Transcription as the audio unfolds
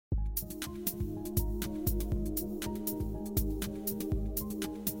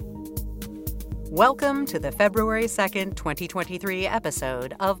Welcome to the February 2nd, 2023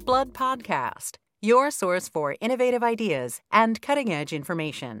 episode of Blood Podcast, your source for innovative ideas and cutting-edge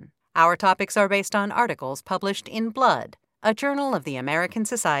information. Our topics are based on articles published in Blood, a journal of the American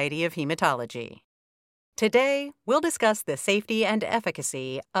Society of Hematology. Today, we'll discuss the safety and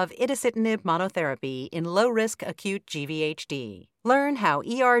efficacy of itacitinib monotherapy in low-risk acute GVHD. Learn how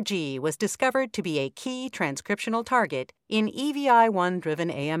ERG was discovered to be a key transcriptional target in EVI1-driven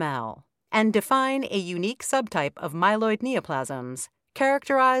AML, and define a unique subtype of myeloid neoplasms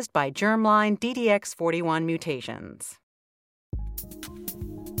characterized by germline DDX41 mutations.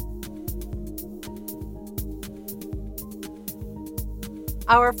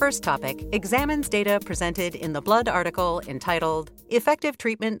 Our first topic examines data presented in the Blood article entitled Effective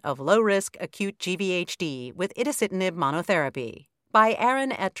Treatment of Low-Risk Acute GVHD with Itacitinib Monotherapy by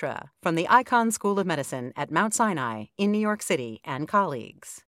Aaron Etra from the Icahn School of Medicine at Mount Sinai in New York City and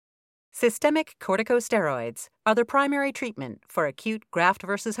colleagues. Systemic corticosteroids are the primary treatment for acute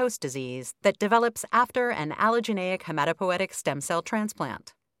graft-versus-host disease that develops after an allogeneic hematopoietic stem cell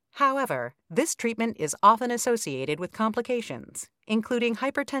transplant. However, this treatment is often associated with complications, including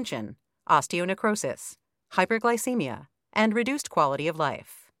hypertension, osteonecrosis, hyperglycemia, and reduced quality of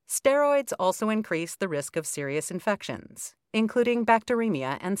life. Steroids also increase the risk of serious infections, including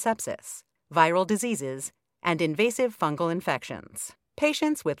bacteremia and sepsis, viral diseases, and invasive fungal infections.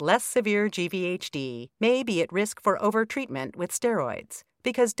 Patients with less severe GVHD may be at risk for overtreatment with steroids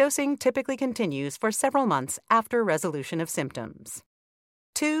because dosing typically continues for several months after resolution of symptoms.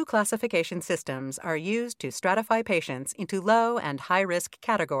 Two classification systems are used to stratify patients into low and high-risk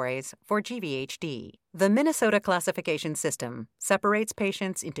categories for GVHD. The Minnesota classification system separates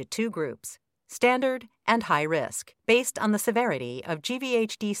patients into two groups, standard and high risk, based on the severity of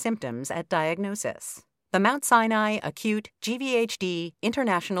GVHD symptoms at diagnosis. The Mount Sinai Acute GVHD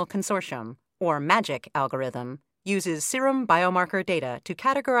International Consortium, or MAGIC algorithm, uses serum biomarker data to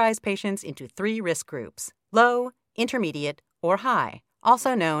categorize patients into three risk groups, low, intermediate, or high,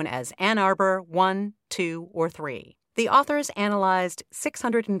 also known as Ann Arbor 1, 2, or 3. The authors analyzed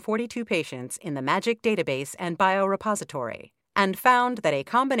 642 patients in the MAGIC database and biorepository and found that a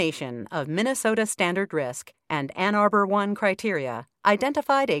combination of Minnesota standard risk and Ann Arbor 1 criteria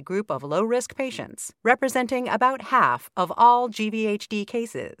identified a group of low-risk patients representing about half of all GVHD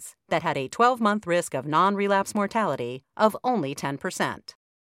cases that had a 12-month risk of non-relapse mortality of only 10%.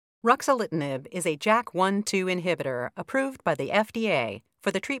 Ruxolitinib is a JAK1/2 inhibitor approved by the FDA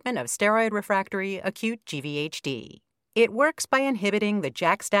for the treatment of steroid-refractory acute GVHD. It works by inhibiting the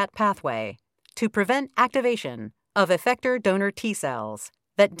JAK-STAT pathway to prevent activation of effector donor T cells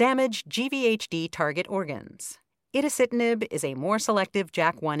that damage GVHD target organs. Itacitinib is a more selective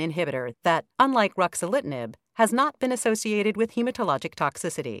JAK1 inhibitor that, unlike ruxolitinib, has not been associated with hematologic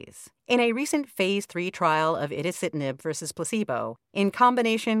toxicities. In a recent Phase 3 trial of itacitinib versus placebo, in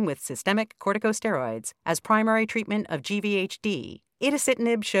combination with systemic corticosteroids as primary treatment of GVHD,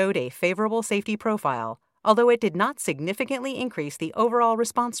 itacitinib showed a favorable safety profile, although it did not significantly increase the overall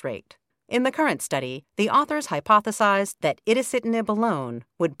response rate. In the current study, the authors hypothesized that itacitinib alone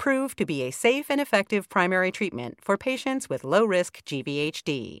would prove to be a safe and effective primary treatment for patients with low-risk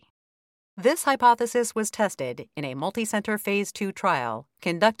GVHD. This hypothesis was tested in a multicenter Phase 2 trial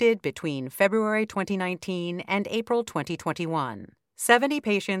conducted between February 2019 and April 2021. 70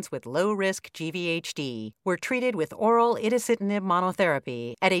 patients with low-risk GVHD were treated with oral itacitinib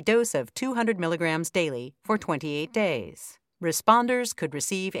monotherapy at a dose of 200 milligrams daily for 28 days. Responders could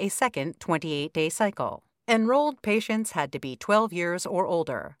receive a second 28-day cycle. Enrolled patients had to be 12 years or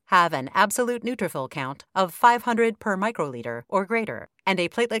older, have an absolute neutrophil count of 500 per microliter or greater, and a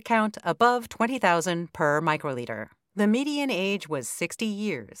platelet count above 20,000 per microliter. The median age was 60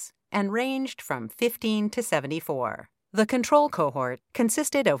 years and ranged from 15 to 74. The control cohort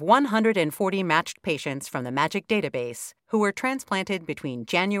consisted of 140 matched patients from the MAGIC database who were transplanted between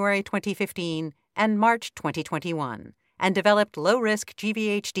January 2015 and March 2021 and developed low-risk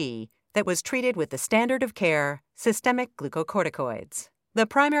GVHD that was treated with the standard of care systemic glucocorticoids. The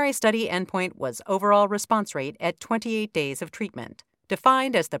primary study endpoint was overall response rate at 28 days of treatment,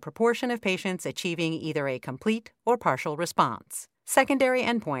 defined as the proportion of patients achieving either a complete or partial response. Secondary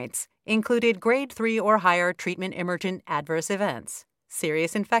endpoints included grade 3 or higher treatment-emergent adverse events,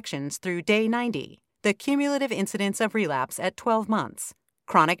 serious infections through day 90, the cumulative incidence of relapse at 12 months,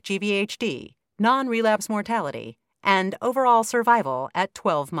 chronic GVHD, non-relapse mortality, and overall survival at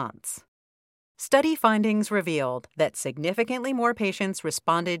 12 months. Study findings revealed that significantly more patients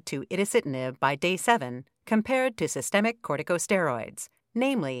responded to itacitinib by day 7 compared to systemic corticosteroids,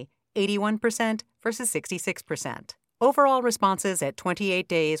 namely 81% versus 66%. Overall responses at 28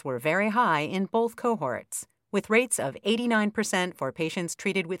 days were very high in both cohorts, with rates of 89% for patients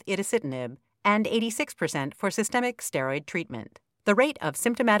treated with itacitinib and 86% for systemic steroid treatment. The rate of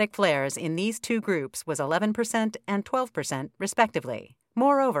symptomatic flares in these two groups was 11% and 12%, respectively.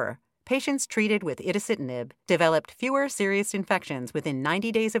 Moreover, patients treated with itacitinib developed fewer serious infections within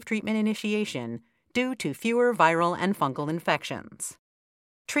 90 days of treatment initiation due to fewer viral and fungal infections.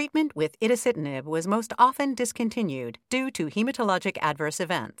 Treatment with itacitinib was most often discontinued due to hematologic adverse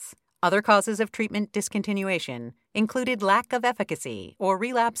events. Other causes of treatment discontinuation included lack of efficacy or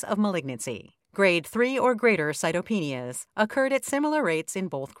relapse of malignancy. Grade 3 or greater cytopenias occurred at similar rates in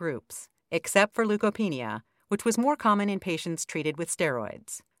both groups, except for leukopenia, which was more common in patients treated with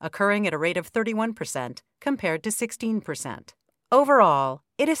steroids, occurring at a rate of 31% compared to 16%. Overall,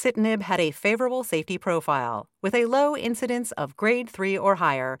 itacitinib had a favorable safety profile, with a low incidence of grade 3 or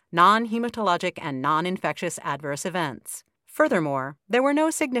higher non-hematologic and non-infectious adverse events. Furthermore, there were no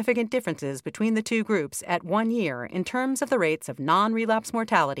significant differences between the two groups at 1 year in terms of the rates of non-relapse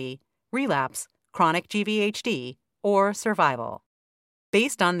mortality, relapse, chronic GVHD, or survival.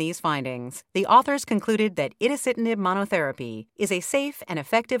 Based on these findings, the authors concluded that itacitinib monotherapy is a safe and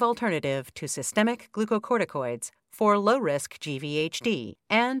effective alternative to systemic glucocorticoids for low-risk GVHD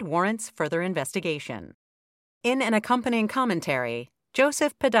and warrants further investigation. In an accompanying commentary,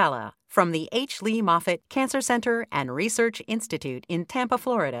 Joseph Padala from the H. Lee Moffitt Cancer Center and Research Institute in Tampa,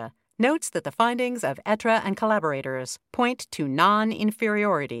 Florida, notes that the findings of Etra and collaborators point to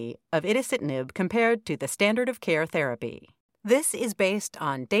non-inferiority of itacitinib compared to the standard of care therapy. This is based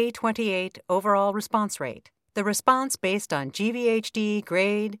on day 28 overall response rate, the response based on GVHD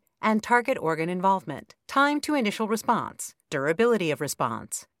grade and target organ involvement, time to initial response, durability of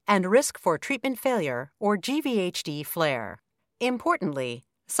response, and risk for treatment failure or GVHD flare. Importantly,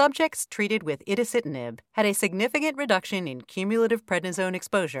 subjects treated with itacitinib had a significant reduction in cumulative prednisone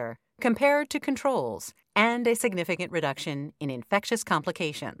exposure compared to controls and a significant reduction in infectious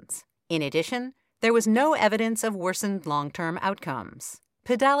complications. In addition, there was no evidence of worsened long-term outcomes.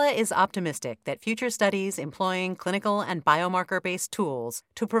 Padala is optimistic that future studies employing clinical and biomarker-based tools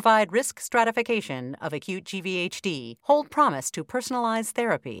to provide risk stratification of acute GVHD hold promise to personalized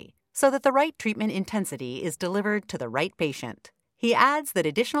therapy so that the right treatment intensity is delivered to the right patient. He adds that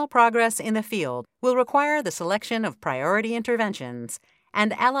additional progress in the field will require the selection of priority interventions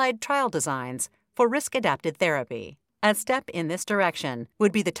and allied trial designs for risk-adapted therapy. A step in this direction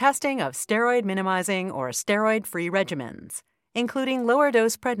would be the testing of steroid-minimizing or steroid-free regimens, including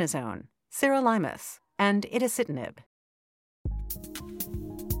lower-dose prednisone, sirolimus, and itacitinib.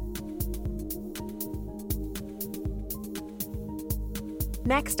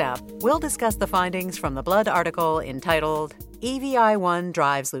 Next up, we'll discuss the findings from the Blood article entitled EVI1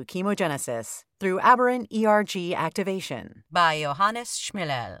 Drives Leukemogenesis Through Aberrant ERG Activation by Johannes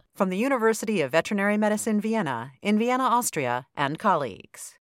Schmillel from the University of Veterinary Medicine, Vienna, in Vienna, Austria, and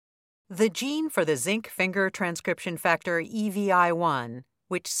colleagues. The gene for the zinc finger transcription factor EVI1,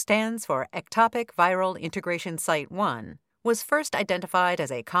 which stands for ectopic viral integration site 1, was first identified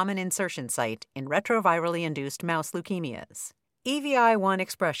as a common insertion site in retrovirally induced mouse leukemias. EVI1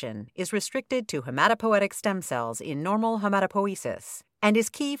 expression is restricted to hematopoietic stem cells in normal hematopoiesis and is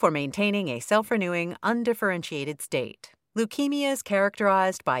key for maintaining a self-renewing, undifferentiated state. Leukemias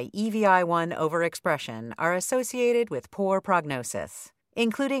characterized by EVI1 overexpression are associated with poor prognosis,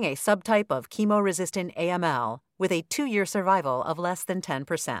 including a subtype of chemo-resistant AML with a 2-year survival of less than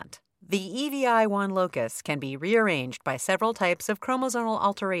 10%. The EVI1 locus can be rearranged by several types of chromosomal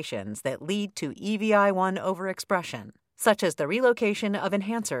alterations that lead to EVI1 overexpression, such as the relocation of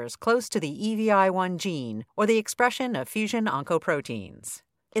enhancers close to the EVI1 gene or the expression of fusion oncoproteins.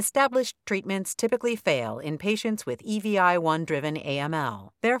 Established treatments typically fail in patients with EVI1-driven AML.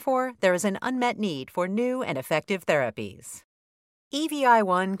 Therefore, there is an unmet need for new and effective therapies.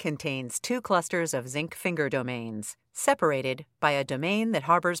 EVI1 contains 2 clusters of zinc finger domains, separated by a domain that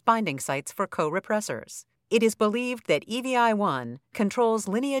harbors binding sites for co-repressors. It is believed that EVI1 controls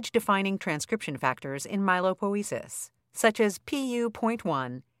lineage-defining transcription factors in myelopoiesis, such as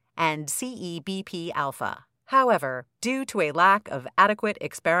PU.1 and CEBP-alpha. However, due to a lack of adequate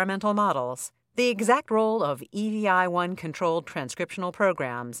experimental models, the exact role of EVI1-controlled transcriptional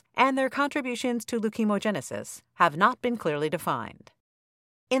programs and their contributions to leukemogenesis have not been clearly defined.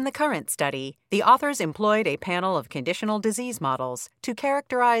 In the current study, the authors employed a panel of conditional disease models to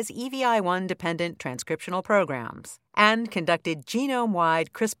characterize EVI1-dependent transcriptional programs and conducted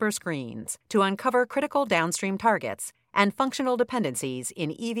genome-wide CRISPR screens to uncover critical downstream targets and functional dependencies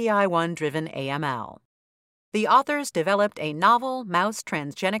in EVI1-driven AML. The authors developed a novel mouse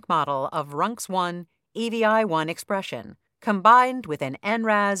transgenic model of RUNX1 EVI1 expression, combined with an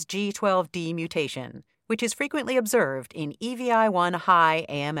NRAS G12D mutation, which is frequently observed in EVI1 high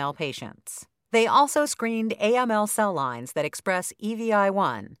AML patients. They also screened AML cell lines that express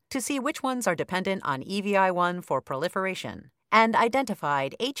EVI1 to see which ones are dependent on EVI1 for proliferation, and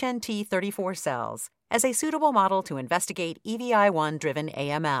identified HNT34 cells as a suitable model to investigate EVI1-driven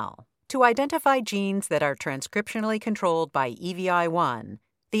AML. To identify genes that are transcriptionally controlled by EVI1,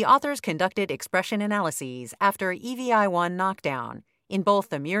 the authors conducted expression analyses after EVI1 knockdown in both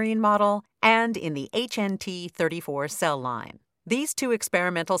the murine model and in the HNT34 cell line. These two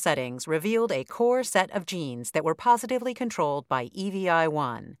experimental settings revealed a core set of genes that were positively controlled by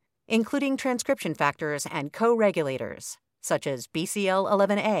EVI1, including transcription factors and co-regulators, such as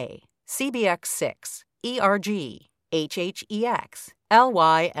BCL11A, CBX6, ERG, HHEX,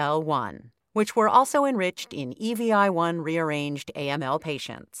 LYL1, which were also enriched in EVI1 rearranged AML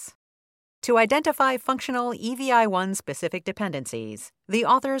patients. To identify functional EVI1-specific dependencies, the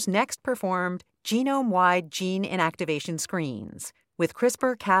authors next performed genome-wide gene inactivation screens with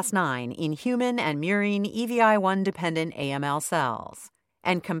CRISPR-Cas9 in human and murine EVI1-dependent AML cells,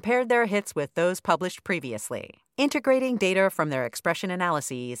 and compared their hits with those published previously. Integrating data from their expression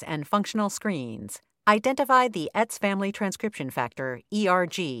analyses and functional screens identified the ETS family transcription factor,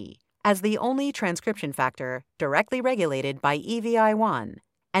 ERG, as the only transcription factor directly regulated by EVI1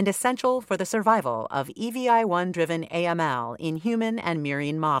 and essential for the survival of EVI1-driven AML in human and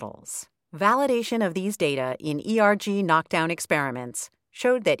murine models. Validation of these data in ERG knockdown experiments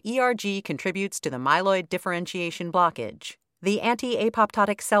showed that ERG contributes to the myeloid differentiation blockage, the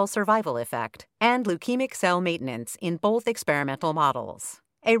anti-apoptotic cell survival effect, and leukemic cell maintenance in both experimental models.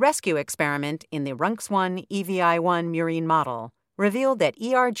 A rescue experiment in the RUNX1 EVI1 murine model revealed that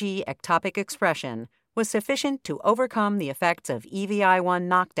ERG ectopic expression was sufficient to overcome the effects of EVI1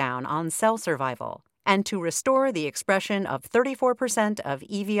 knockdown on cell survival and to restore the expression of 34% of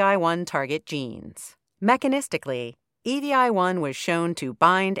EVI1 target genes. Mechanistically, EVI1 was shown to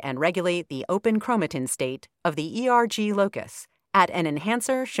bind and regulate the open chromatin state of the ERG locus at an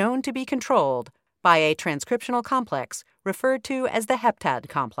enhancer shown to be controlled by a transcriptional complex referred to as the heptad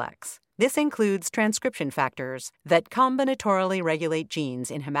complex. This includes transcription factors that combinatorially regulate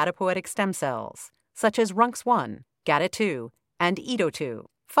genes in hematopoietic stem cells, such as RUNX1, GATA2, and EDO2.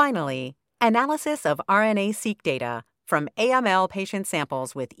 Finally, analysis of RNA-seq data from AML patient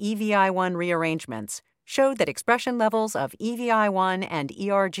samples with EVI1 rearrangements showed that expression levels of EVI1 and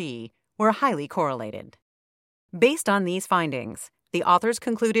ERG were highly correlated. Based on these findings, the authors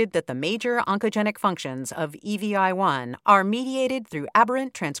concluded that the major oncogenic functions of EVI1 are mediated through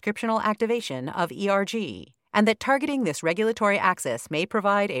aberrant transcriptional activation of ERG, and that targeting this regulatory axis may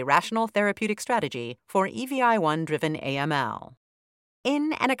provide a rational therapeutic strategy for EVI1-driven AML.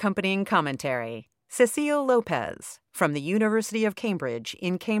 In an accompanying commentary, Cecile Lopez from the University of Cambridge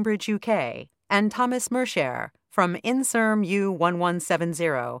in Cambridge, UK, and Thomas Mercier from INSERM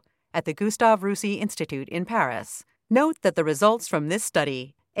U1170 at the Gustave Roussy Institute in Paris note that the results from this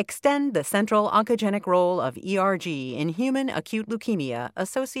study extend the central oncogenic role of ERG in human acute leukemia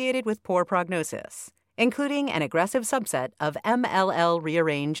associated with poor prognosis, including an aggressive subset of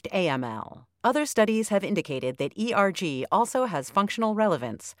MLL-rearranged AML. Other studies have indicated that ERG also has functional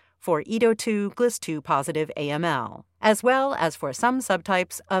relevance for EDO2 GLIS2 positive AML, as well as for some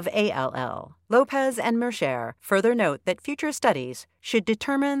subtypes of ALL. Lopez and Mercier further note that future studies should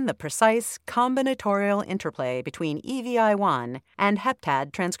determine the precise combinatorial interplay between EVI1 and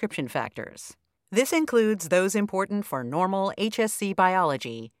heptad transcription factors. This includes those important for normal HSC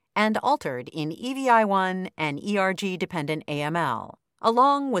biology and altered in EVI1 and ERG-dependent AML,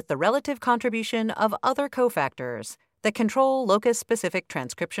 along with the relative contribution of other cofactors that control locus-specific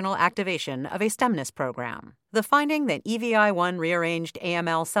transcriptional activation of a stemness program. The finding that EVI1 rearranged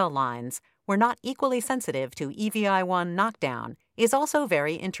AML cell lines were not equally sensitive to EVI1 knockdown is also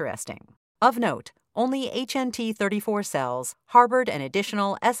very interesting. Of note, only HNT34 cells harbored an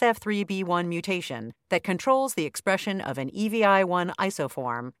additional SF3B1 mutation that controls the expression of an EVI1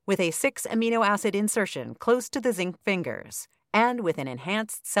 isoform with a 6-amino acid insertion close to the zinc fingers and with an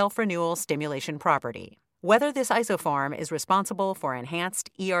enhanced self-renewal stimulation property. Whether this isoform is responsible for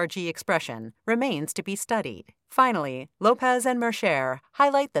enhanced ERG expression remains to be studied. Finally, Lopez and Mercier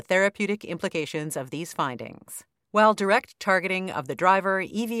highlight the therapeutic implications of these findings. While direct targeting of the driver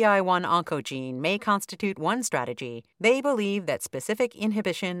EVI1 oncogene may constitute one strategy, they believe that specific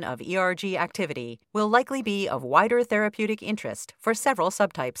inhibition of ERG activity will likely be of wider therapeutic interest for several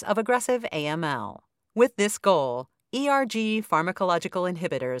subtypes of aggressive AML. With this goal, ERG pharmacological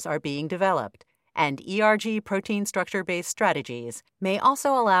inhibitors are being developed, and ERG protein structure-based strategies may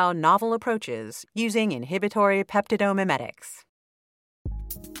also allow novel approaches using inhibitory peptidomimetics.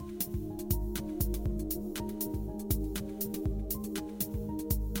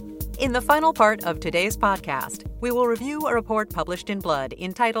 In the final part of today's podcast, we will review a report published in Blood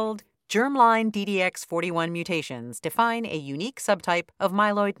entitled Germline DDX41 Mutations Define a Unique Subtype of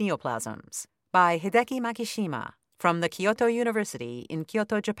Myeloid Neoplasms by Hideki Makishima from the Kyoto University in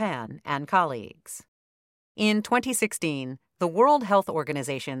Kyoto, Japan, and colleagues. In 2016, the World Health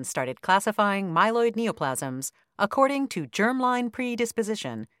Organization started classifying myeloid neoplasms according to germline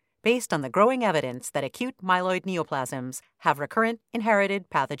predisposition based on the growing evidence that acute myeloid neoplasms have recurrent inherited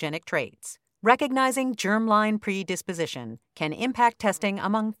pathogenic traits. Recognizing germline predisposition can impact testing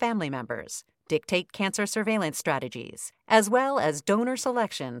among family members, dictate cancer surveillance strategies, as well as donor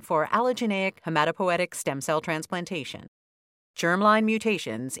selection for allogeneic hematopoietic stem cell transplantation. Germline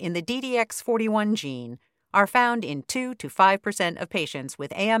mutations in the DDX41 gene are found in 2 to 5% of patients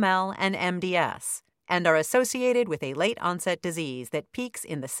with AML and MDS, and are associated with a late-onset disease that peaks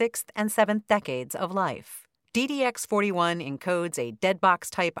in the 6th and 7th decades of life. DDX41 encodes a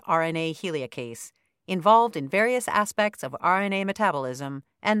deadbox-type RNA heliacase involved in various aspects of RNA metabolism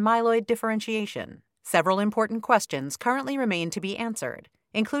and myeloid differentiation. Several important questions currently remain to be answered,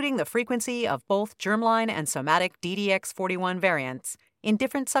 including the frequency of both germline and somatic DDX41 variants in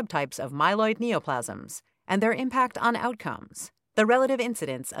different subtypes of myeloid neoplasms and their impact on outcomes, the relative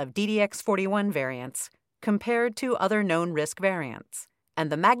incidence of DDX41 variants compared to other known risk variants, and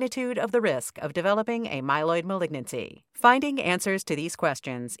the magnitude of the risk of developing a myeloid malignancy. Finding answers to these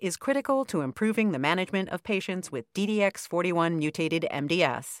questions is critical to improving the management of patients with DDX41 mutated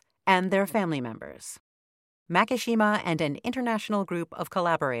MDS and their family members. Makishima and an international group of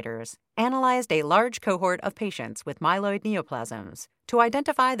collaborators analyzed a large cohort of patients with myeloid neoplasms to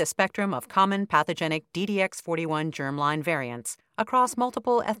identify the spectrum of common pathogenic DDX41 germline variants across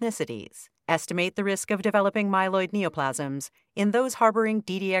multiple ethnicities, estimate the risk of developing myeloid neoplasms in those harboring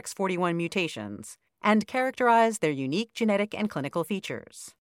DDX41 mutations, and characterize their unique genetic and clinical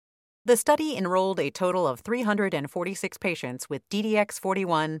features. The study enrolled a total of 346 patients with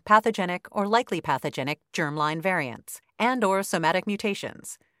DDX41 pathogenic or likely pathogenic germline variants and/or somatic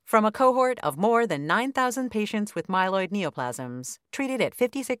mutations from a cohort of more than 9,000 patients with myeloid neoplasms treated at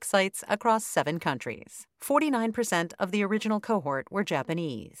 56 sites across 7 countries. 49% of the original cohort were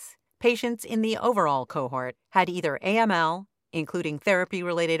Japanese. Patients in the overall cohort had either AML, including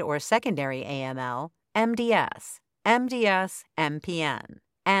therapy-related or secondary AML, MDS, MPN,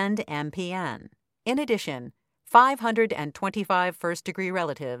 and MPN. In addition, 525 first-degree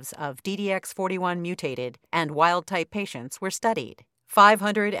relatives of DDX41 mutated and wild-type patients were studied.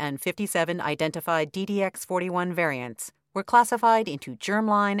 557 identified DDX41 variants were classified into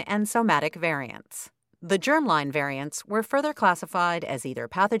germline and somatic variants. The germline variants were further classified as either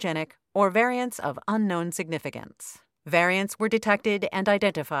pathogenic or variants of unknown significance. Variants were detected and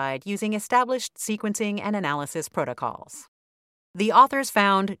identified using established sequencing and analysis protocols. The authors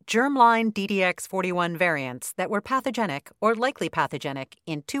found germline DDX41 variants that were pathogenic or likely pathogenic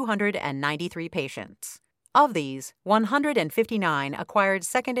in 293 patients. Of these, 159 acquired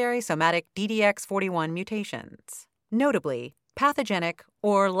secondary somatic DDX41 mutations. Notably, pathogenic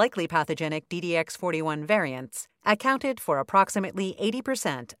or likely pathogenic DDX41 variants accounted for approximately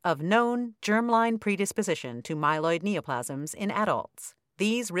 80% of known germline predisposition to myeloid neoplasms in adults.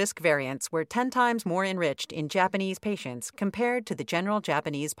 These risk variants were 10 times more enriched in Japanese patients compared to the general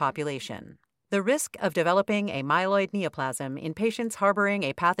Japanese population. The risk of developing a myeloid neoplasm in patients harboring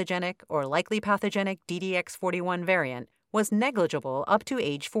a pathogenic or likely pathogenic DDX41 variant was negligible up to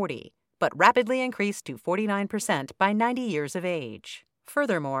age 40, but rapidly increased to 49% by 90 years of age.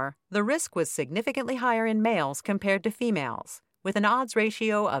 Furthermore, the risk was significantly higher in males compared to females, with an odds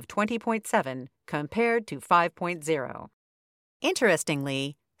ratio of 20.7 compared to 5.0.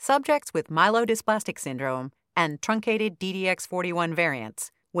 Interestingly, subjects with myelodysplastic syndrome and truncated DDX41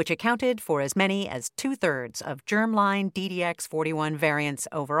 variants, which accounted for as many as 2/3 of germline DDX41 variants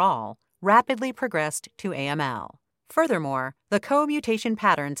overall, rapidly progressed to AML. Furthermore, the co-mutation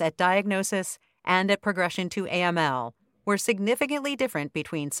patterns at diagnosis and at progression to AML were significantly different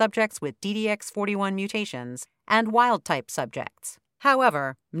between subjects with DDX41 mutations and wild-type subjects.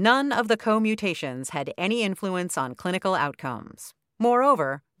 However, none of the co-mutations had any influence on clinical outcomes.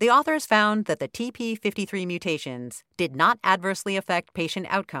 Moreover, the authors found that the TP53 mutations did not adversely affect patient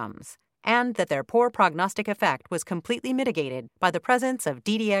outcomes, and that their poor prognostic effect was completely mitigated by the presence of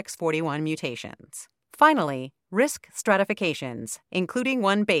DDX41 mutations. Finally, risk stratifications, including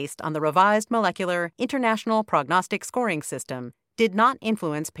one based on the revised molecular International Prognostic Scoring System, did not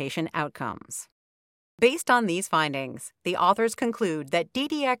influence patient outcomes. Based on these findings, the authors conclude that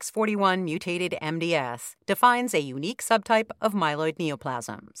DDX41 mutated MDS defines a unique subtype of myeloid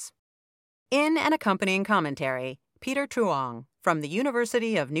neoplasms. In an accompanying commentary, Peter Truong from the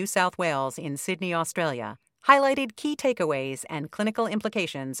University of New South Wales in Sydney, Australia, highlighted key takeaways and clinical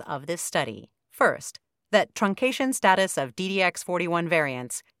implications of this study. First, that truncation status of DDX41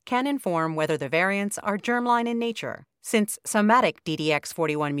 variants can inform whether the variants are germline in nature, since somatic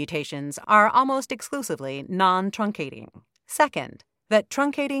DDX41 mutations are almost exclusively non-truncating. Second, that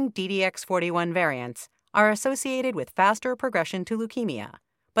truncating DDX41 variants are associated with faster progression to leukemia,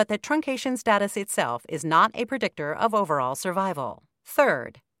 but that truncation status itself is not a predictor of overall survival.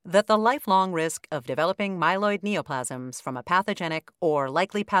 Third, that the lifelong risk of developing myeloid neoplasms from a pathogenic or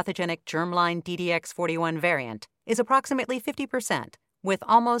likely pathogenic germline DDX41 variant is approximately 50%, with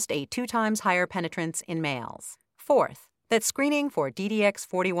almost a 2 times higher penetrance in males. Fourth, that screening for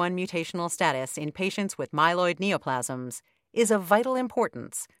DDX41 mutational status in patients with myeloid neoplasms is of vital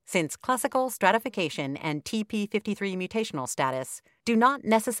importance, since classical stratification and TP53 mutational status do not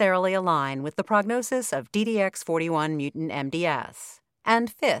necessarily align with the prognosis of DDX41 mutant MDS.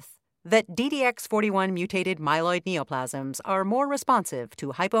 And fifth, that DDX41 mutated myeloid neoplasms are more responsive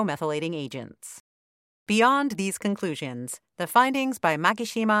to hypomethylating agents. Beyond these conclusions, the findings by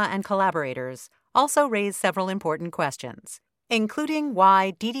Makishima and collaborators also raise several important questions, including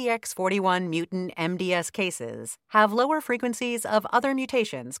why DDX41 mutant MDS cases have lower frequencies of other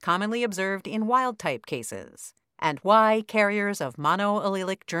mutations commonly observed in wild-type cases, and why carriers of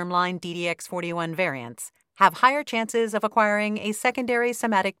monoallelic germline DDX41 variants have higher chances of acquiring a secondary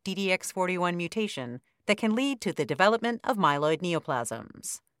somatic DDX41 mutation that can lead to the development of myeloid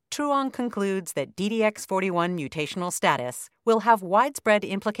neoplasms. Truong concludes that DDX41 mutational status will have widespread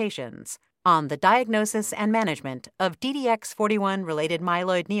implications on the diagnosis and management of DDX41-related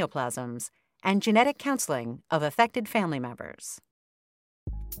myeloid neoplasms and genetic counseling of affected family members.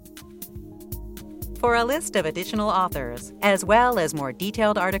 For a list of additional authors, as well as more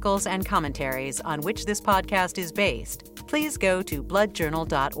detailed articles and commentaries on which this podcast is based, please go to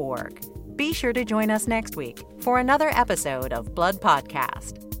bloodjournal.org. Be sure to join us next week for another episode of Blood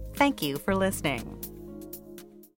Podcast. Thank you for listening.